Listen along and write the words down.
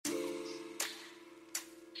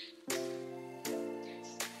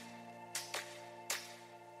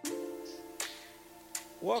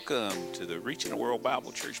Welcome to the Reaching the World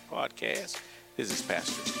Bible Church podcast. This is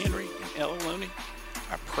Pastors Henry and Ella Looney.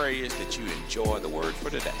 Our prayer is that you enjoy the word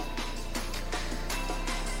for today.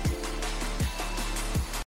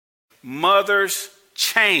 Mothers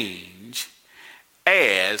change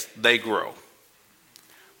as they grow.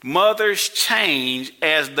 Mothers change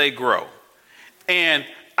as they grow. And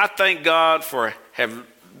I thank God for having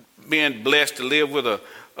been blessed to live with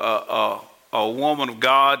a woman of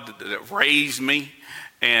God that raised me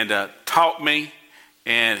and taught me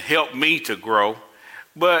and helped me to grow.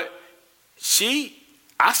 But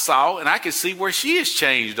I saw and I can see where she has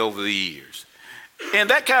changed over the years.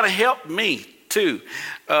 And that kind of helped me too.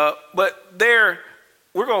 But we're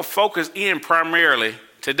going to focus in primarily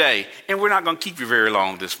today. And we're not going to keep you very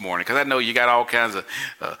long this morning because I know you got all kinds of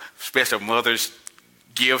special mothers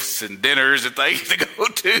gifts and dinners and things to go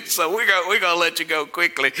to. So we're going to let you go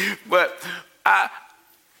quickly. But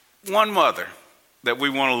one mother that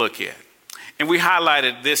we want to look at. And we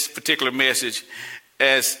highlighted this particular message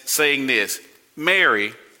as saying this: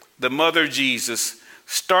 Mary, the mother of Jesus,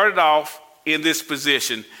 started off in this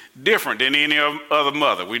position different than any other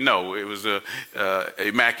mother. We know it was a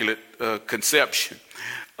immaculate conception.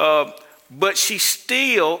 But she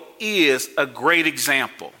still is a great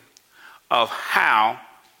example of how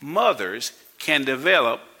mothers can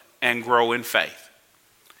develop and grow in faith.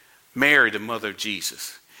 Mary, the mother of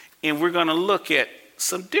Jesus. And we're going to look at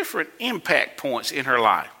some different impact points in her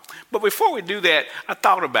life. But before we do that, I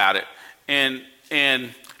thought about it, and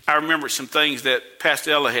I remembered some things that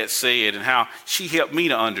Pastor Ella had said and how she helped me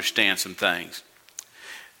to understand some things.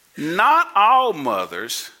 Not all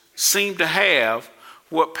mothers seem to have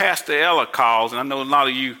what Pastor Ella calls, and I know a lot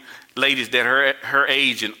of you ladies that are her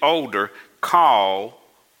age and older call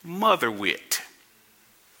mother wit.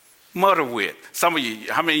 Mother wit. Some of you,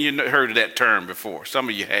 how many of you heard of that term before? Some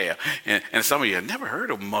of you have. And some of you have never heard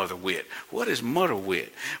of mother wit. What is mother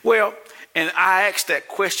wit? Well, and I asked that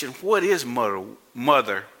question, what is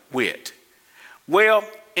mother wit? Well,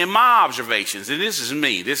 in my observations, and this is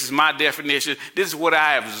me, this is my definition, this is what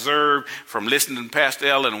I have observed from listening to Pastor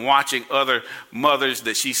Ella and watching other mothers,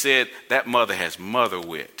 that she said that mother has mother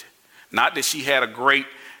wit. Not that she had a great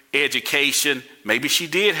education. Maybe she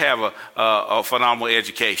did have a phenomenal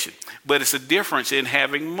education, but it's a difference in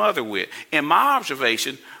having mother wit. In my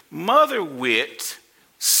observation, mother wit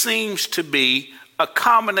seems to be a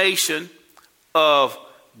combination of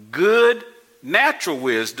good natural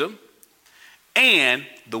wisdom and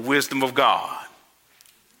the wisdom of God.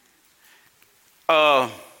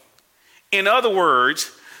 In other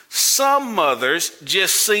words, some mothers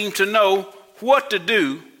just seem to know what to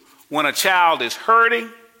do when a child is hurting,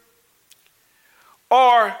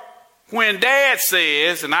 or when dad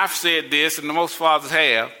says, and I've said this, and most fathers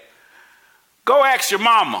have, go ask your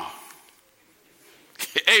mama.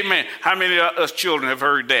 Amen. How many of us children have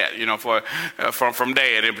heard that, from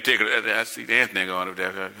dad in particular? I see Anthony going up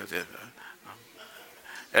there.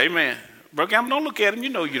 Amen. Brother Gamble, don't look at him.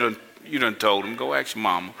 You done told him, go ask your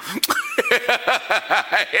mama.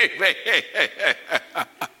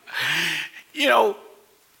 Amen.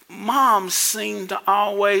 Moms seem to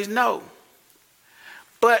always know.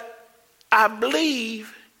 But I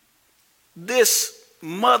believe this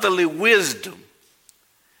motherly wisdom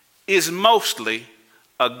is mostly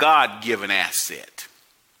a God-given asset.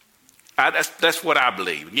 That's what I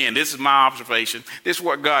believe. Again, this is my observation. This is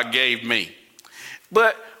what God gave me.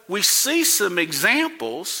 But we see some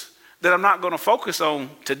examples that I'm not going to focus on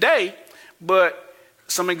today, but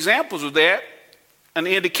some examples of that, an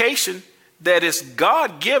indication that is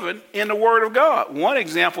God-given in the Word of God. One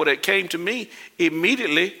example that came to me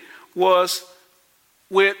immediately was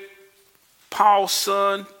with Paul's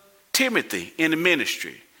son, Timothy, in the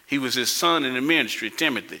ministry. He was his son in the ministry,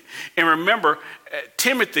 Timothy. And remember,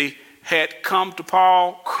 Timothy had come to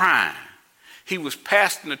Paul crying. He was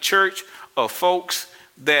pastoring a church of folks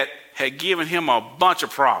that had given him a bunch of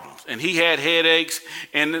problems, and he had headaches,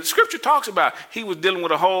 and the scripture talks about he was dealing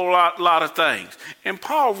with a whole lot of things. And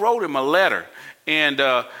Paul wrote him a letter and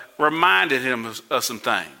reminded him of some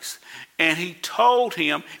things. And he told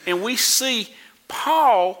him, and we see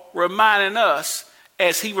Paul reminding us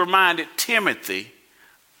as he reminded Timothy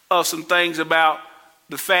of some things about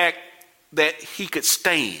the fact that he could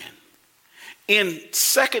stand. In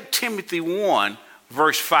 2 Timothy 1,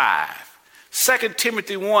 verse 5, 2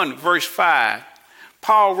 Timothy 1, verse 5,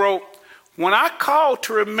 Paul wrote, when I call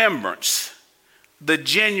to remembrance the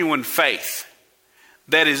genuine faith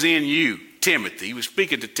that is in you, Timothy. He was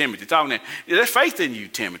speaking to Timothy, talking to him. There's faith in you,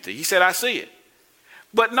 Timothy. He said, I see it.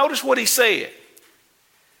 But notice what he said.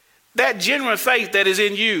 That genuine faith that is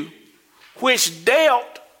in you, which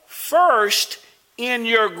dealt first in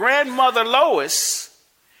your grandmother Lois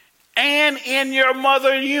and in your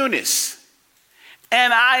mother Eunice,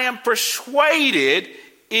 and I am persuaded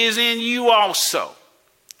is in you also.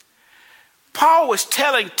 Paul was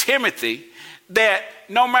telling Timothy that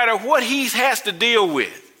no matter what he has to deal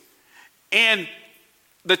with in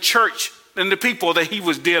the church and the people that he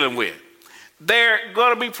was dealing with, there are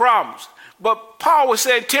going to be problems. But Paul was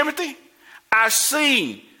saying, Timothy, I've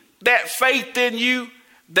seen that faith in you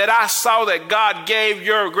that I saw that God gave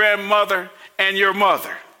your grandmother and your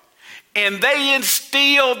mother. And they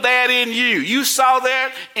instilled that in you. You saw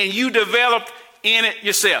that and you developed in it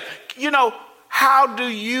yourself. You know, how do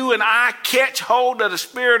you and I catch hold of the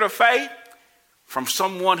spirit of faith? From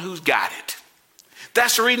someone who's got it.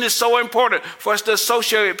 That's the reason it's so important for us to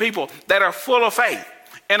associate with people that are full of faith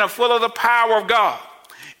and are full of the power of God.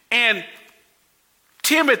 And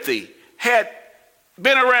Timothy had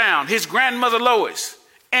been around his grandmother Lois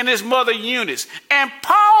and his mother Eunice, and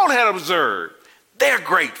Paul had observed their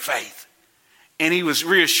great faith. And he was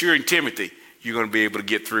reassuring Timothy, you're going to be able to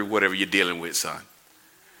get through whatever you're dealing with, son.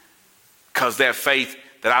 Because that faith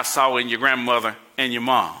that I saw in your grandmother and your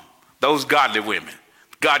mom, those godly women,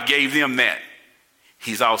 God gave them that.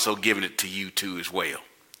 He's also given it to you too as well.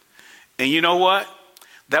 And you know what?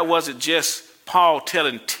 That wasn't just Paul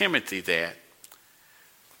telling Timothy that,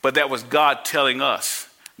 but that was God telling us,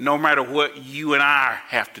 no matter what you and I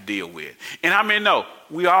have to deal with. And I mean, no,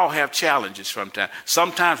 we all have challenges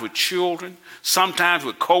sometimes with children, sometimes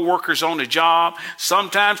with coworkers on the job,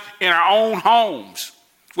 sometimes in our own homes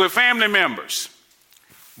with family members.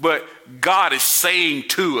 But God is saying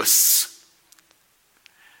to us,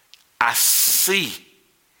 I see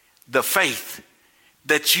the faith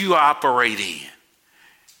that you operate in,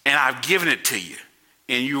 and I've given it to you,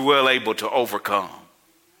 and you're well able to overcome.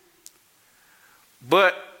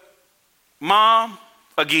 But, Mom,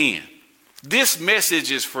 again, this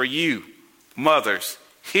message is for you, mothers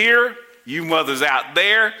here, you mothers out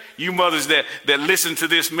there, you mothers that listen to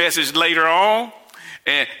this message later on.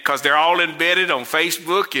 And because they're all embedded on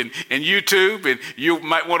Facebook and YouTube, and you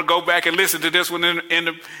might want to go back and listen to this one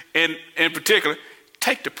in particular.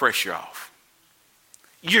 Take the pressure off.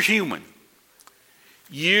 You're human.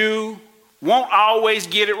 You won't always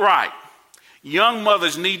get it right. Young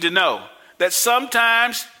mothers need to know that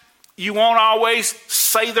sometimes you won't always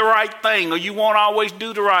say the right thing, or you won't always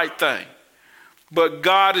do the right thing. But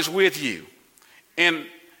God is with you. And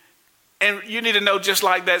you need to know, just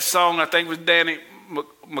like that song, I think it was Danny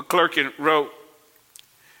McClurkin wrote,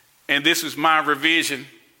 and this was my revision: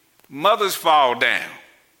 mothers fall down,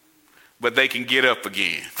 but they can get up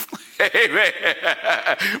again. Amen.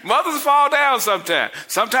 Mothers fall down sometimes.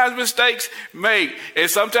 Sometimes mistakes made, and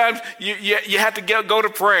sometimes you have to go to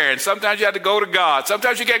prayer, and sometimes you have to go to God.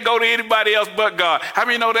 Sometimes you can't go to anybody else but God. How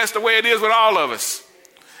many know that's the way it is with all of us?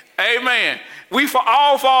 Amen. We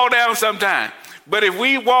all fall down sometimes, but if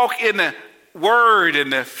we walk in the word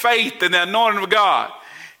and the faith and the anointing of God,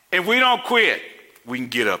 and we don't quit, we can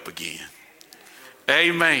get up again.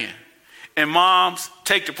 Amen. And moms,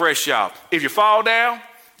 take the pressure off. If you fall down,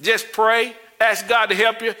 just pray, ask God to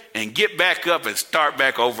help you, and get back up and start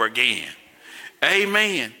back over again.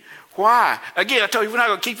 Amen. Why? Again, I told you we're not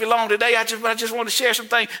going to keep you long today. I just want to share some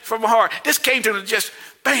things from my heart. This came to me just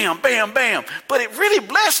bam, bam, bam. But it really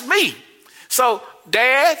blessed me. So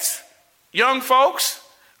dads, young folks,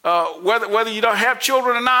 whether you don't have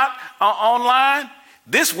children or not online,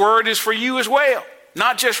 this word is for you as well,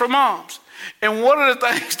 not just for moms. And one of the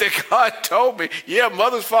things that God told me, yeah,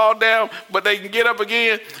 mothers fall down, but they can get up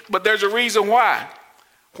again. But there's a reason why.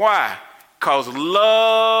 Why? Because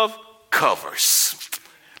love covers.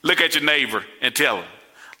 Look at your neighbor and tell him,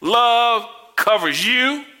 love covers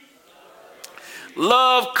you.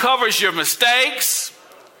 Love covers your mistakes.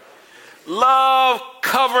 Love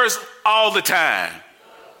covers all the time.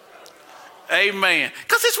 Amen.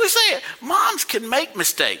 Because as we said, moms can make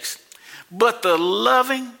mistakes, but the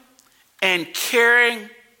loving and caring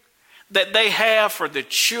that they have for their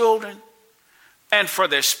children and for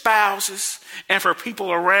their spouses and for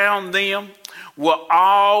people around them will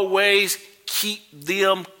always keep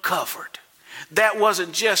them covered. That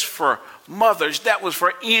wasn't just for mothers, that was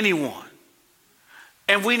for anyone.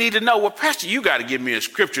 And we need to know, well, Pastor, you got to give me a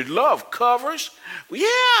scripture. Love covers.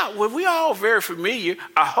 Yeah, well, we all very familiar,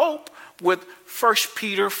 I hope, with 1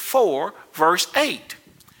 Peter 4, verse 8.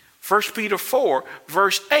 1 Peter 4,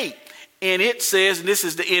 verse 8. And it says, and this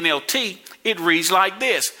is the NLT, it reads like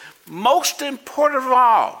this: most important of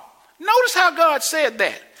all, notice how God said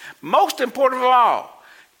that. Most important of all,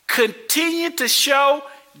 continue to show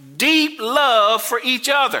deep love for each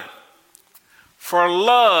other, for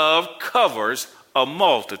love covers a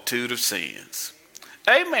multitude of sins.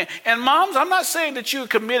 Amen. And moms, I'm not saying that you're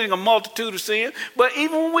committing a multitude of sins, but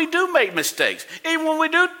even when we do make mistakes, even when we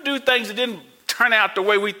do things that didn't turn out the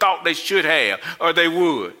way we thought they should have or they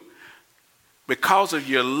would, because of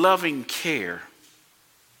your loving care,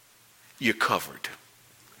 you're covered.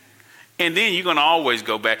 And then you're going to always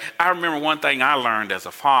go back. I remember one thing I learned as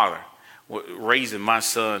a father, raising my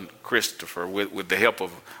son Christopher with the help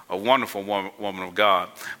of a wonderful woman of God.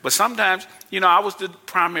 But sometimes, I was the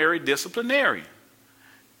primary disciplinarian.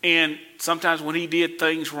 And sometimes when he did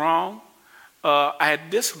things wrong, I had to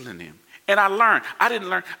discipline him. And I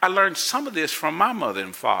learned some of this from my mother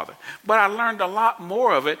and father. But I learned a lot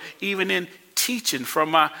more of it even in teaching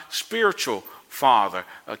from my spiritual father,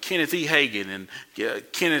 Kenneth E. Hagin and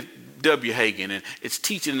Kenneth W. Hagin. And it's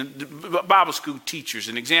teaching Bible school teachers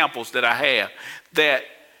and examples that I have that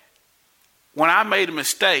when I made a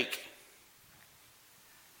mistake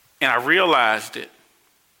and I realized it,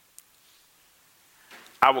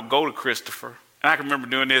 I would go to Christopher. And I can remember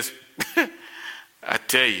doing this, I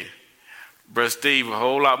tell you, Brother Steve, a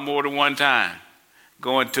whole lot more than one time,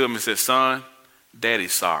 going to him and said, son,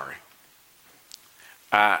 Daddy's sorry.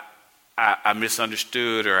 I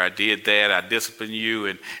misunderstood, or I did that. I disciplined you,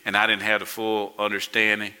 and I didn't have the full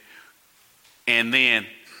understanding. And then,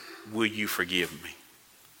 will you forgive me?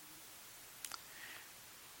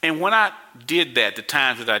 And when I did that, the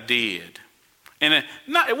times that I did, and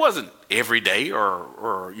it wasn't every day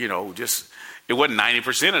or just, it wasn't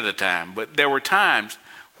 90% of the time, but there were times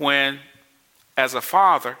when, as a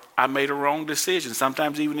father, I made a wrong decision,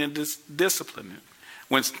 sometimes even in discipline,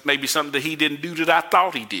 when maybe something that he didn't do that I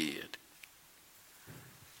thought he did.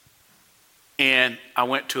 And I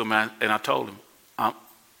went to him and I told him,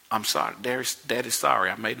 I'm sorry, Daddy's sorry,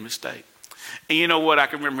 I made a mistake. And you know what? I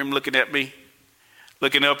can remember him looking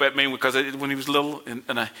up at me because when he was little,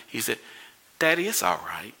 and he said, Daddy, it's all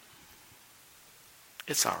right.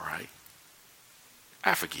 It's all right.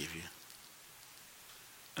 I forgive you.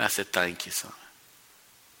 And I said, thank you, son.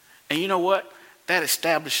 And you know what? That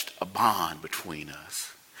established a bond between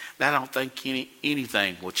us. I don't think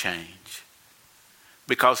anything will change.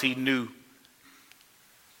 Because he knew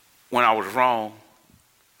when I was wrong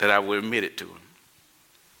that I would admit it to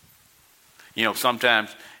him.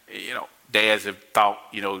 Sometimes, dads have thought,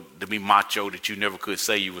 to be macho that you never could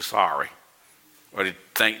say you were sorry. Or to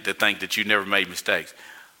think that you never made mistakes.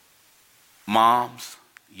 Moms,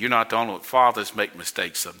 you're not the only one. Fathers make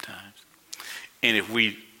mistakes sometimes. And if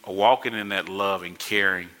we are walking in that love and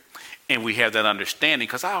caring, and we have that understanding,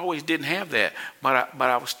 because I always didn't have that, but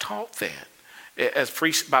I was taught that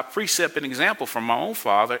by precept and example from my own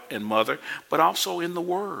father and mother, but also in the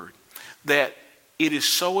Word, that it is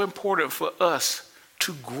so important for us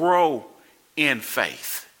to grow in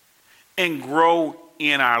faith and grow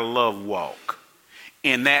in our love walk.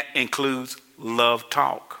 And that includes love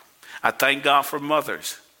talk. I thank God for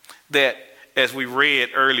mothers that, as we read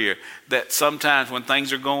earlier, that sometimes when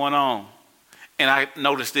things are going on, and I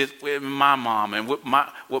noticed this with my mom and with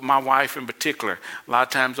my wife in particular, a lot of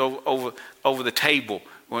times over the table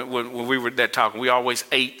when we were there talking, we always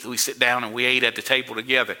ate. We sit down and we ate at the table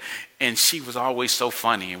together. And she was always so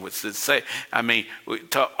funny and would say, we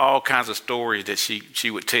talk all kinds of stories that she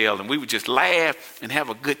would tell, and we would just laugh and have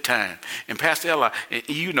a good time. And Pastor Ella,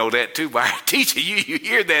 you know that too by our teacher. You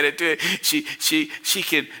hear that she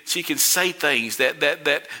can say things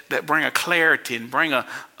that bring a clarity and bring a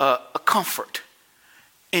comfort.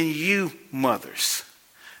 And you mothers,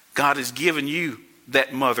 God has given you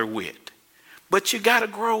that mother wit. But you got to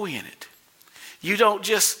grow in it. You don't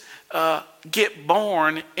just get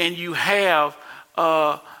born and you have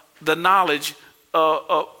the knowledge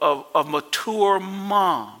of mature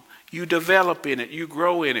mom. You develop in it. You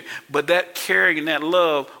grow in it. But that caring and that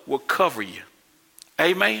love will cover you.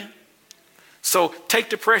 Amen? So take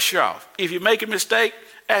the pressure off. If you make a mistake,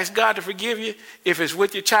 ask God to forgive you. If it's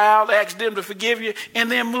with your child, ask them to forgive you and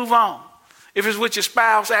then move on. If it's with your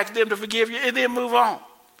spouse, ask them to forgive you and then move on.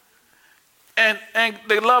 And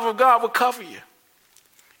the love of God will cover you.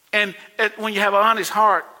 And when you have an honest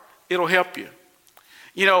heart, it'll help you.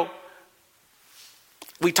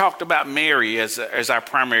 We talked about Mary as our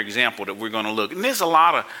primary example that we're going to look. And there's a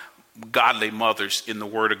lot of godly mothers in the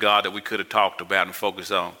Word of God that we could have talked about and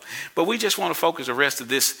focused on. But we just want to focus the rest of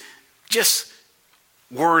this just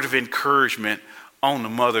word of encouragement on the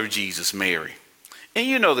mother of Jesus, Mary. And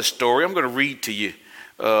you know the story. I'm going to read to you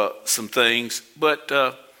some things. But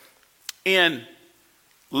in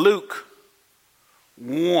Luke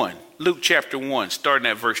chapter 1, starting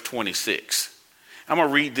at verse 26. I'm going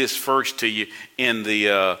to read this first to you in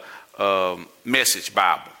the Message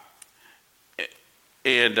Bible.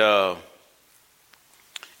 And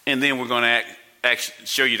then we're going to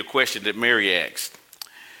show you the question that Mary asked.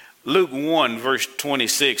 Luke 1 verse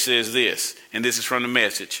 26 says this, and this is from the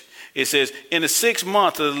Message. It says, in the 6th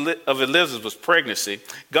month of Elizabeth's pregnancy,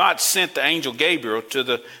 God sent the angel Gabriel to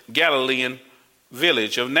the Galilean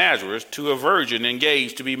village of Nazareth to a virgin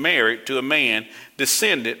engaged to be married to a man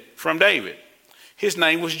descended from David. His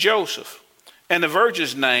name was Joseph, and the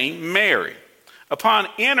virgin's name Mary. Upon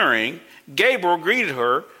entering, Gabriel greeted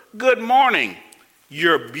her, good morning.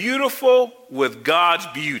 You're beautiful with God's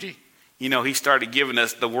beauty. You know, he started giving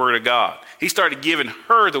us the word of God. He started giving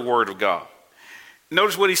her the word of God.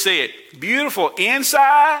 Notice what he said, beautiful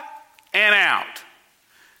inside and out.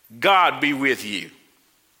 God be with you.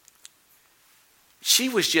 She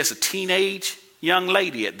was just a teenage young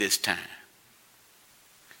lady at this time.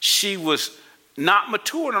 She was not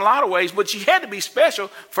mature in a lot of ways, but she had to be special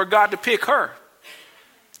for God to pick her.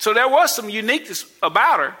 So there was some uniqueness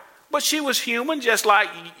about her, but she was human, just like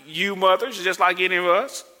you mothers, just like any of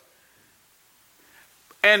us.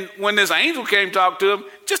 And when this angel came to talk to him,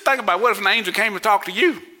 just think about what if an angel came to talk to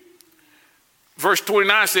you? Verse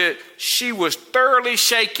 29 said, she was thoroughly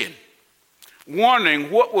shaken,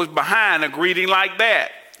 wondering what was behind a greeting like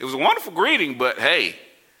that. It was a wonderful greeting, but hey.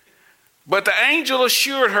 But the angel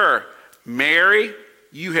assured her, Mary,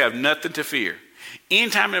 you have nothing to fear.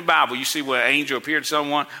 Anytime in the Bible you see when an angel appeared to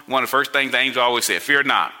someone, one of the first things the angel always said, fear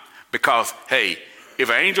not. Because, hey, if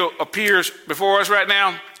an angel appears before us right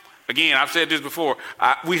now, again, I've said this before,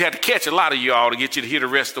 we'd have to catch a lot of you all to get you to hear the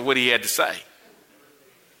rest of what he had to say.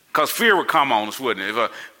 Because fear would come on us, wouldn't it? If a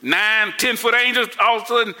 9-10-foot angel, all of a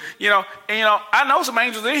sudden, I know some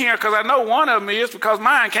angels in here because I know one of them is because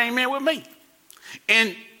mine came in with me.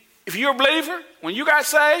 And if you're a believer, when you got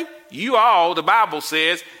saved, you all, the Bible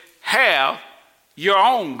says, have your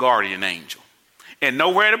own guardian angel. And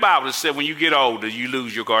nowhere in the Bible it said when you get older, you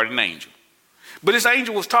lose your guardian angel. But this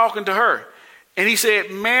angel was talking to her. And he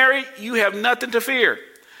said, Mary, you have nothing to fear.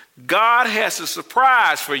 God has a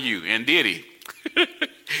surprise for you. And did he?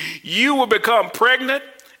 You will become pregnant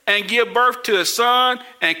and give birth to a son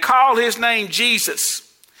and call his name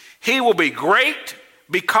Jesus. He will be great,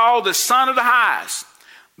 be called the Son of the Highest.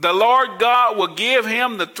 The Lord God will give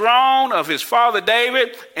him the throne of his father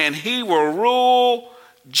David, and he will rule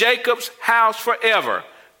Jacob's house forever.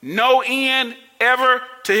 No end ever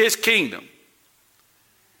to his kingdom.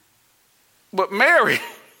 But Mary,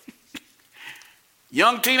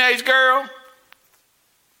 young teenage girl,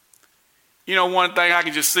 one thing I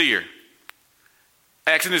can just see her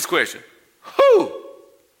asking this question. Who?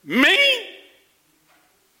 Me?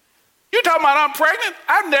 You're talking about I'm pregnant?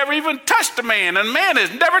 I've never even touched a man, and a man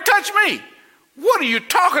has never touched me. What are you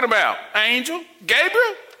talking about, angel?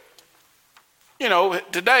 Gabriel?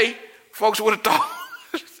 Today, folks would have thought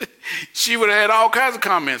she would have had all kinds of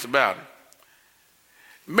comments about it.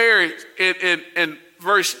 Mary, in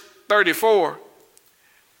verse 34,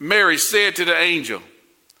 Mary said to the angel,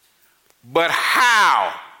 but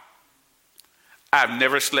how? I've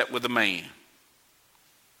never slept with a man.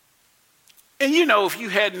 And if you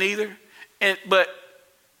hadn't either, but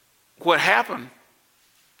what happened,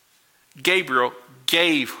 Gabriel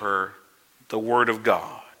gave her the word of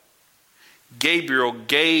God. Gabriel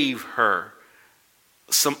gave her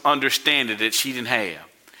some understanding that she didn't have.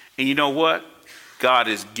 And you know what? God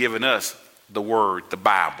has given us the word, the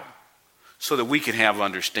Bible, so that we can have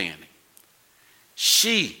understanding.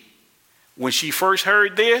 When she first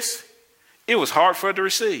heard this, it was hard for her to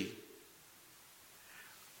receive.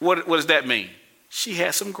 What does that mean? She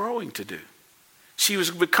had some growing to do. She was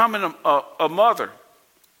becoming a mother,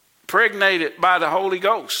 pregnated by the Holy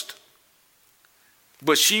Ghost.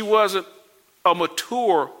 But she wasn't a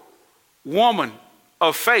mature woman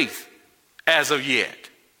of faith as of yet.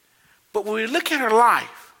 But when we look at her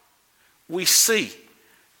life, we see,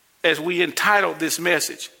 as we entitled this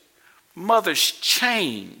message, mothers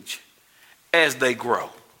change as they grow.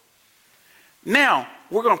 Now,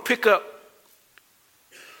 we're going to pick up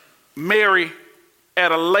Mary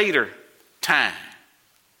at a later time.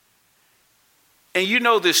 And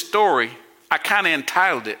this story, I kind of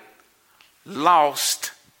entitled it,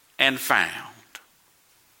 Lost and Found.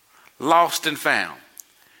 Lost and Found.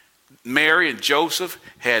 Mary and Joseph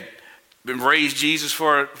had been raised Jesus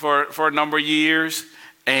for a number of years,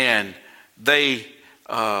 and they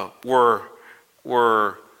had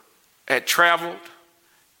traveled,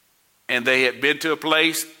 and they had been to a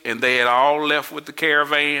place, and they had all left with the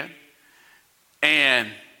caravan. And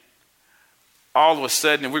all of a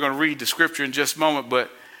sudden, and we're going to read the scripture in just a moment, but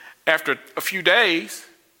after a few days,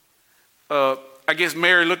 I guess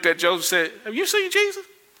Mary looked at Joseph and said, have you seen Jesus?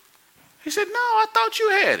 He said, no, I thought you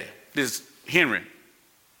had it. This is Henry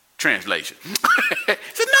translation. He said,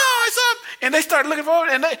 no, it's up. And they started looking for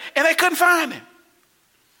it, and they couldn't find him.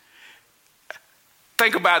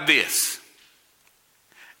 Think about this.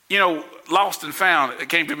 You know, lost and found, it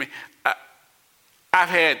came to me. I've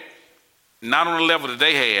had, not on the level that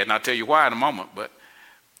they had, and I'll tell you why in a moment, but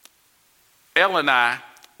Ella and I,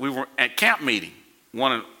 we were at camp meeting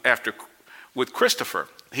with Christopher.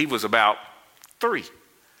 He was about 3.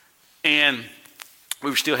 And we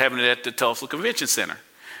were still having it at the Tulsa Convention Center.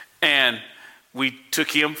 And we took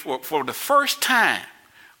him for the first time.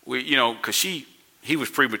 Because he was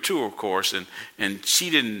premature, of course, and she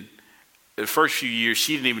didn't, the first few years,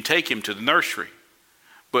 she didn't even take him to the nursery.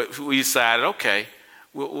 But we decided, okay,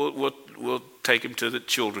 we'll take him to the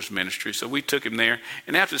children's ministry. So we took him there.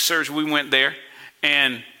 And after the service, we went there,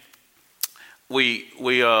 and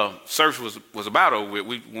service was about over with.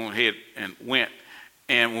 We went ahead and went.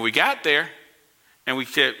 And when we got there, and we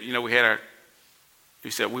said, we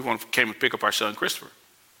said, we came to pick up our son, Christopher.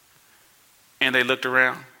 And they looked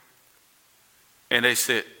around, and they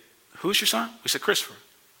said, who's your son? We said, Christopher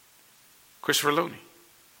Looney.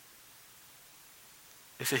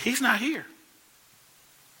 They said, he's not here.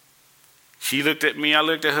 She looked at me, I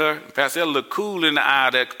looked at her. Pastor Ella looked cool in the eye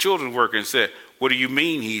of that children's worker and said, what do you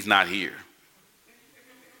mean he's not here?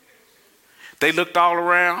 They looked all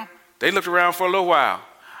around. They looked around for a little while.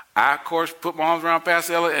 I, of course, put my arms around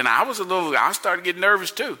Pastor Ella, and I started getting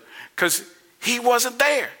nervous too, because he wasn't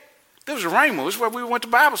there. There was a Rhema. This is where we went to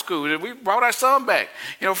Bible school, and we brought our son back,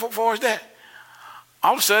 for that.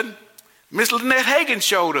 All of a sudden, Miss Lynette Hagan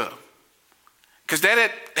showed up, because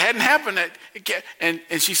that hadn't happened. And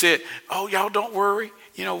she said, oh, y'all don't worry.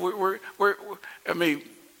 We're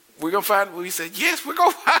going to find, we said, yes, we're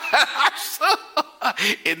going to find our son.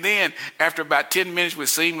 And then after about 10 minutes, which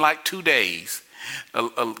seemed like 2 days,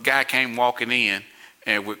 a guy came walking in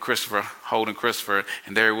and with Christopher, holding Christopher,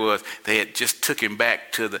 and there he was. They had just took him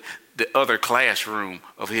back to the other classroom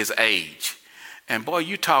of his age. And boy,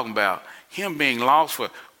 you talking about him being lost for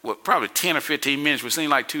probably 10 or 15 minutes, which seemed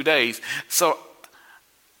like 2 days. So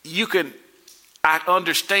I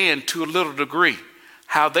understand to a little degree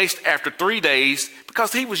how they, after 3 days,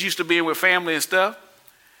 because he was used to being with family and stuff,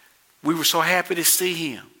 we were so happy to see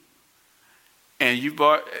him. And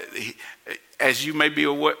as you may be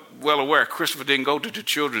well aware, Christopher didn't go to the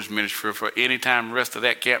children's ministry for any time the rest of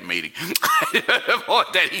that camp meeting. Boy,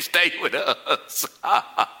 that he stayed with us.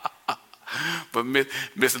 But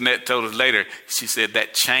Miss Annette told us later, she said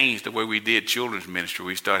that changed the way we did children's ministry.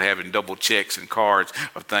 We started having double checks and cards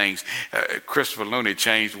of things. Christopher Looney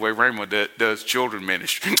changed the way Rhema does children's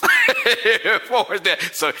ministry.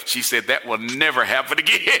 So she said that will never happen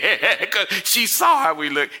again, because she saw how we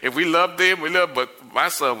look. If we loved them, we loved, but my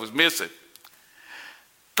son was missing.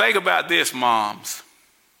 Think about this, moms.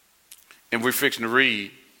 And we're fixing to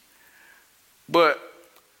read. But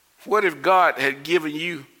what if God had given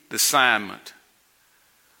you the assignment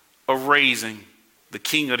of raising the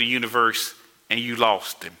king of the universe and you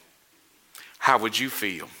lost him? How would you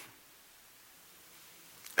feel?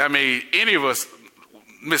 I mean, any of us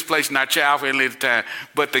misplacing our child for any length of time,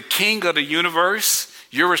 but the king of the universe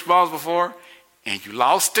you're responsible for, and you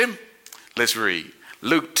lost him? Let's read.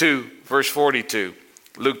 Luke 2, verse 42.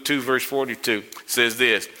 Luke 2, verse 42 says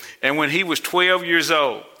this, and when he was 12 years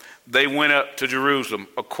old, they went up to Jerusalem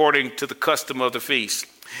according to the custom of the feast.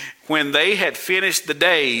 When they had finished the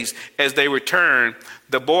days, as they returned,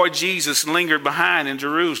 the boy Jesus lingered behind in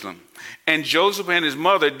Jerusalem, and Joseph and his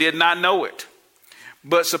mother did not know it.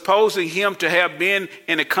 But supposing him to have been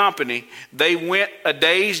in a company, they went a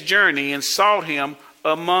day's journey and sought him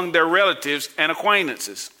among their relatives and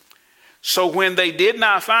acquaintances. So when they did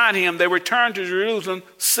not find him, they returned to Jerusalem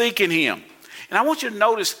seeking him. And I want you to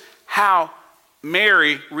notice how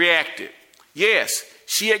Mary reacted. Yes,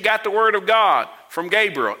 she had got the word of God from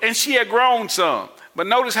Gabriel, and she had grown some. But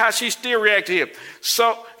notice how she still reacted to him.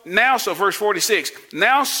 So verse 46,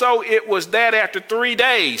 now so it was that after 3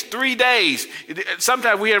 days,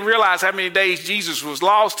 sometimes we didn't realize how many days Jesus was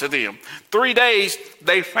lost to them. 3 days,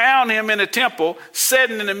 they found him in the temple,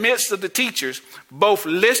 sitting in the midst of the teachers, both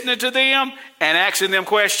listening to them and asking them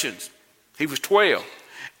questions. He was 12.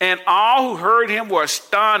 And all who heard him were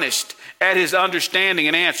astonished at his understanding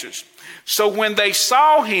and answers. So when they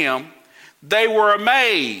saw him, they were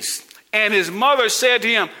amazed. And his mother said to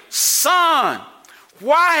him, son,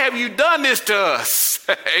 why have you done this to us?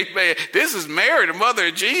 Amen. This is Mary, the mother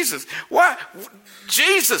of Jesus. Why,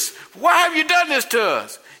 Jesus, why have you done this to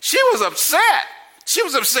us? She was upset. She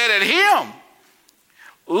was upset at him.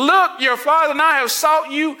 Look, your father and I have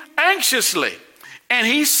sought you anxiously. And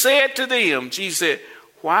he said to them, Jesus said,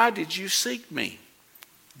 why did you seek me?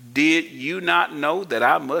 did you not know that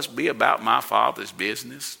I must be about my Father's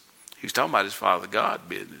business? He was talking about his Father God's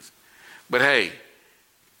business. But hey,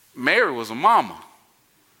 Mary was a mama.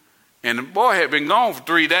 And the boy had been gone for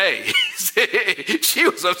 3 days. She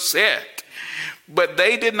was upset. But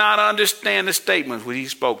they did not understand the statements when he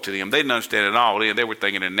spoke to them. They didn't understand it at all. They were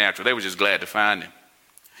thinking in natural. They were just glad to find him.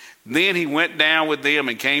 Then he went down with them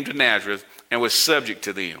and came to Nazareth and was subject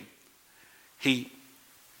to them.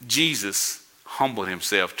 Jesus humbled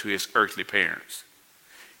himself to his earthly parents.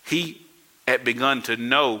 He had begun to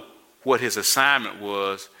know what his assignment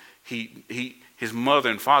was. His mother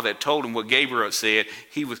and father had told him what Gabriel said.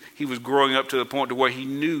 He was growing up to the point to where he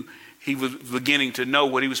knew he was beginning to know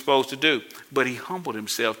what he was supposed to do. But he humbled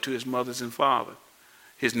himself to his mother and father,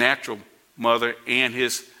 his natural mother and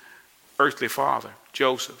his earthly father,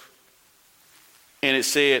 Joseph. And it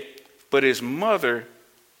said, but his mother,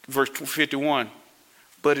 verse 51,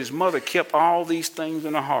 but his mother kept all these things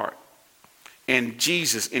in her heart. And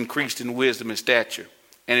Jesus increased in wisdom and stature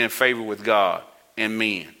and in favor with God and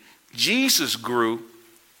men. Jesus grew,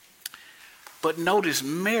 but notice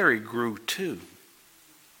Mary grew too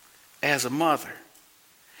as a mother.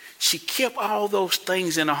 She kept all those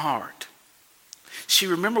things in her heart. She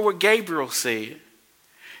remembered what Gabriel said.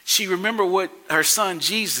 She remembered what her son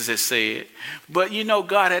Jesus had said. But you know,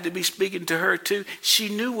 God had to be speaking to her too. She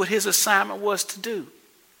knew what his assignment was to do.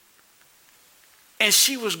 And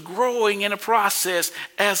she was growing in a process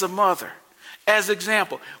as a mother. As an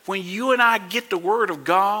example, when you and I get the word of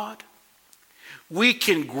God, we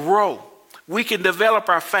can grow. We can develop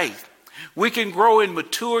our faith. We can grow in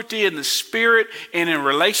maturity in the spirit and in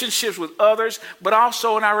relationships with others, but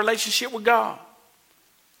also in our relationship with God.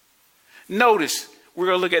 Notice, we're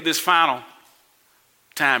going to look at this final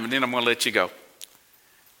time, and then I'm going to let you go.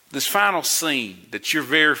 This final scene that you're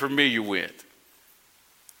very familiar with.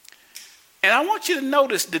 And I want you to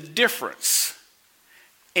notice the difference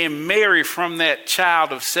in Mary from that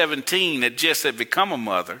child of 17 that just had become a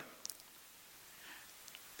mother,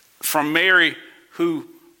 from Mary who,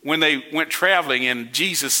 when they went traveling and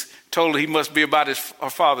Jesus told her he must be about her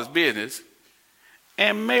father's business,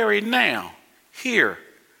 and Mary now, here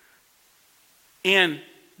in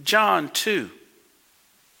John 2,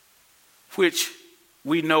 which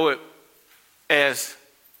we know it as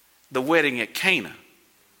the wedding at Cana.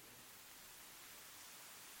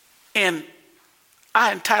 And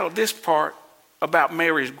I entitled this part about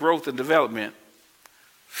Mary's growth and development,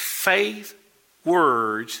 Faith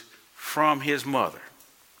Words from His Mother.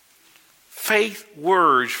 Faith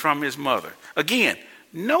words from his mother. Again,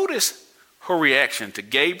 notice her reaction to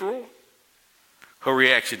Gabriel, her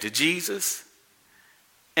reaction to Jesus,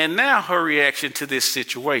 and now her reaction to this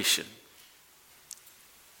situation.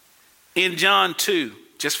 In John 2,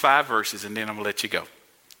 just 5 verses, and then I'm going to let you go.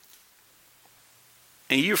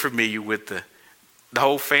 And you're familiar with the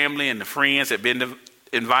whole family and the friends that had been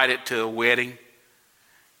invited to a wedding.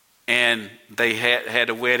 And they had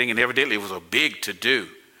a wedding, and evidently it was a big to-do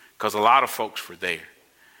because a lot of folks were there.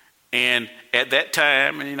 And at that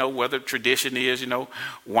time, and you know, whether tradition is, you know,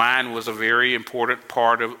 wine was a very important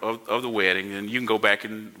part of the wedding. And you can go back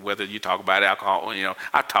and whether you talk about alcohol, you know,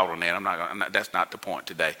 I taught on that. That's not the point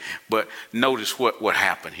today. But notice what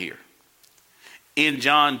happened here. In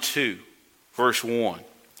John 2, verse 1,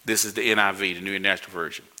 this is the NIV, the New International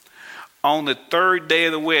Version. On the third day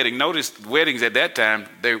of the wedding, notice weddings at that time,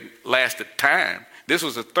 they lasted time. This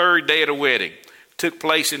was the third day of the wedding. Took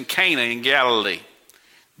place in Cana in Galilee.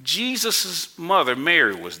 Jesus' mother,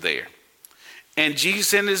 Mary, was there. And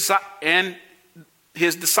Jesus and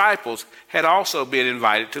his disciples had also been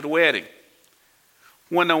invited to the wedding.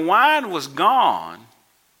 When the wine was gone,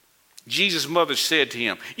 Jesus' mother said to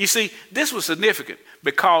him, you see, this was significant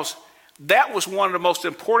because that was one of the most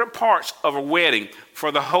important parts of a wedding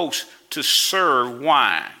for the host to serve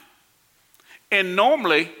wine. And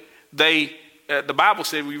normally, the Bible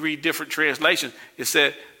said, we read different translations, it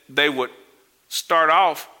said they would start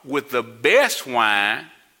off with the best wine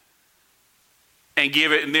and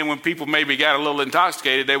give it, and then when people maybe got a little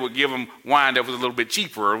intoxicated, they would give them wine that was a little bit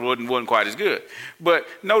cheaper or wasn't quite as good. But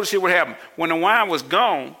notice here what happened. When the wine was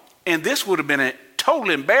gone, and this would have been a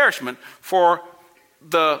total embarrassment for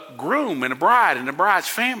the groom and the bride and the bride's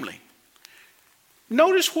family.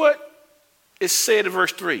 Notice what is said in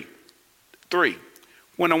verse 3.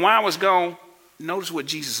 When the wine was gone, notice what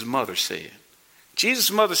Jesus' mother said.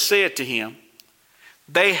 Jesus' mother said to him,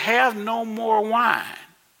 they have no more wine.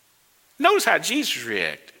 Notice how Jesus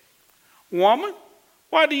reacted. Woman,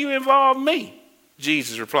 why do you involve me?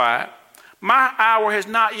 Jesus replied, my hour has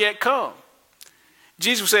not yet come.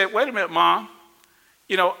 Jesus said, wait a minute, Mom.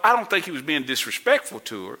 I don't think he was being disrespectful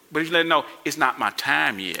to her, but he let her know it's not my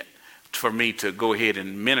time yet for me to go ahead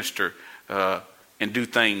and minister and do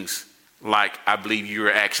things like I believe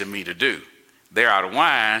you're asking me to do. They're out of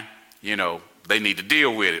wine, they need to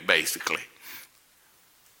deal with it basically.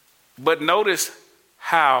 But notice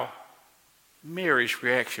how Mary's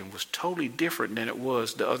reaction was totally different than it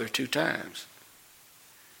was the other two times.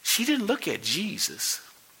 She didn't look at Jesus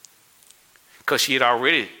because she had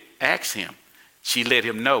already asked him. She let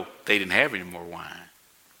him know they didn't have any more wine.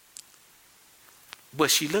 But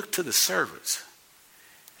she looked to the servants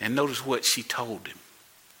and notice what she told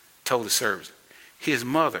the servants. His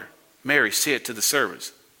mother, Mary, said to the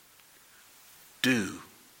servants, do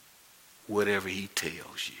whatever he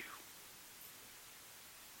tells you.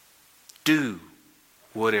 Do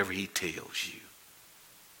whatever he tells you.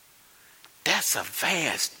 That's a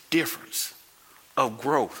vast difference of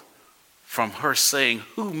growth from her saying,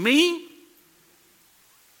 who, me?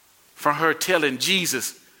 From her telling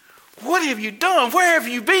Jesus, what have you done? Where have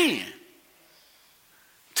you been?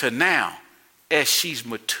 To now, as she's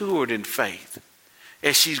matured in faith,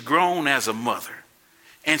 as she's grown as a mother,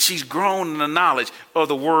 and she's grown in the knowledge of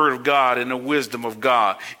the word of God and the wisdom of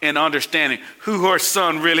God and understanding who her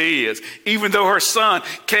son really is. Even though her son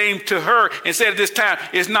came to her and said at this time,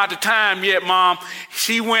 it's not the time yet, Mom.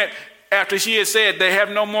 She went after she had said they have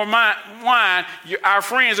no more wine. Our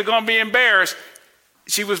friends are going to be embarrassed.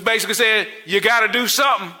 She was basically saying, you got to do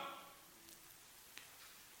something.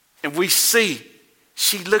 And we see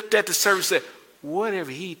she looked at the servant and said,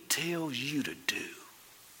 whatever he tells you to do,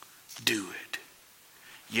 do it.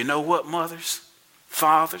 You know what, mothers,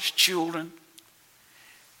 fathers, children?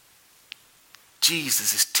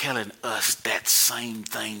 Jesus is telling us that same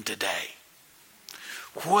thing today.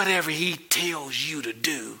 Whatever he tells you to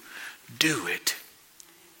do, do it.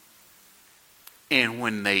 And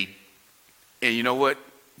you know what?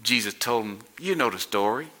 Jesus told them, you know the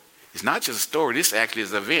story. It's not just a story. This actually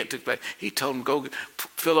is an event took place. He told them, go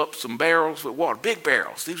fill up some barrels with water. Big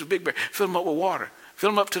barrels. These were big barrels. Fill them up with water.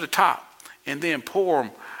 Fill them up to the top. And then pour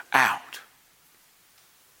them out.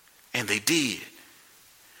 And they did.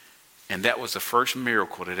 And that was the first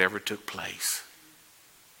miracle that ever took place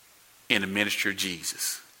in the ministry of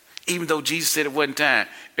Jesus. Even though Jesus said it wasn't time,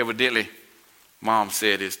 evidently, Mom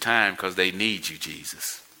said it's time because they need you,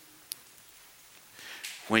 Jesus.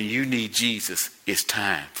 When you need Jesus, it's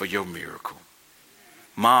time for your miracle.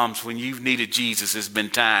 Moms, when you've needed Jesus, it's been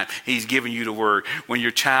time. He's given you the word. When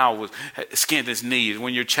your child was skinned his knees,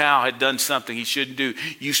 when your child had done something he shouldn't do,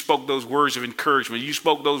 you spoke those words of encouragement. You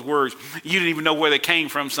spoke those words. You didn't even know where they came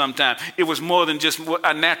from sometimes. It was more than just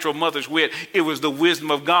a natural mother's wit. It was the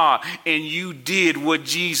wisdom of God. And you did what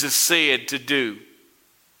Jesus said to do.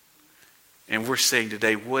 And we're saying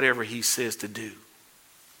today, whatever he says to do,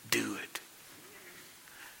 do it.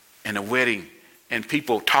 And a wedding, and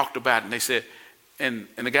people talked about it, and they said, and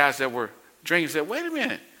the guys that were drinking said, wait a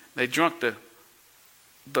minute. They drunk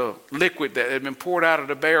the liquid that had been poured out of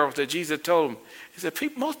the barrels that Jesus told them. He said,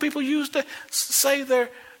 most people use their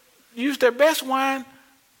best wine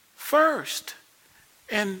first.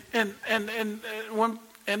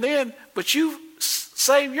 But you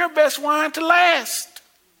save your best wine to last.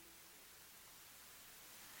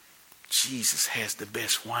 Jesus has the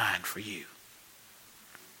best wine for you.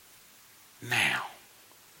 Now,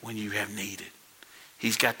 when you have needed.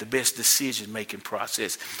 He's got the best decision-making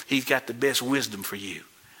process. He's got the best wisdom for you.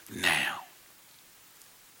 Now,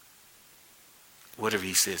 whatever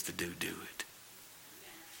he says to do, do it.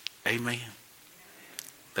 Amen.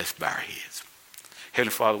 Let's bow our heads. Heavenly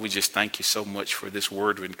Father, we just thank you so much for this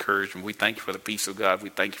word of encouragement. We thank you for the peace of God. We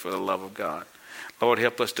thank you for the love of God. Lord,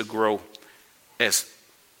 help us to grow as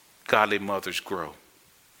godly mothers grow.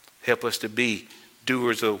 Help us to be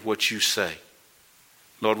doers of what you say.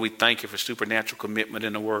 Lord, we thank you for supernatural commitment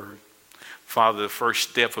in the word. Father, the first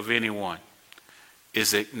step of anyone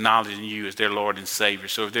is acknowledging you as their Lord and Savior.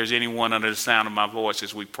 So if there's anyone under the sound of my voice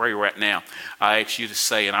as we pray right now, I ask you to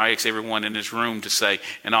say, and I ask everyone in this room to say,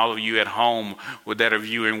 and all of you at home that are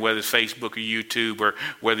viewing, whether it's Facebook or YouTube or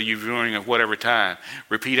whether you're viewing at whatever time,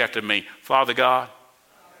 repeat after me. Father God,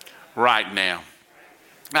 right now,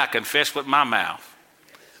 I confess with my mouth,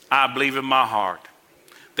 I believe in my heart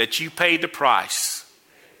that you paid the price.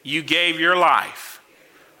 You gave your life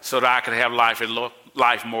so that I could have life and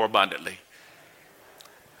life more abundantly.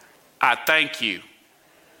 I thank you.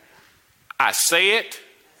 I say it.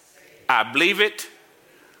 I believe it.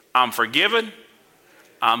 I'm forgiven.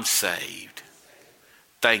 I'm saved.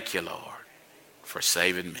 Thank you, Lord, for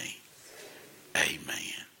saving me.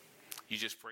 Amen. You just pray.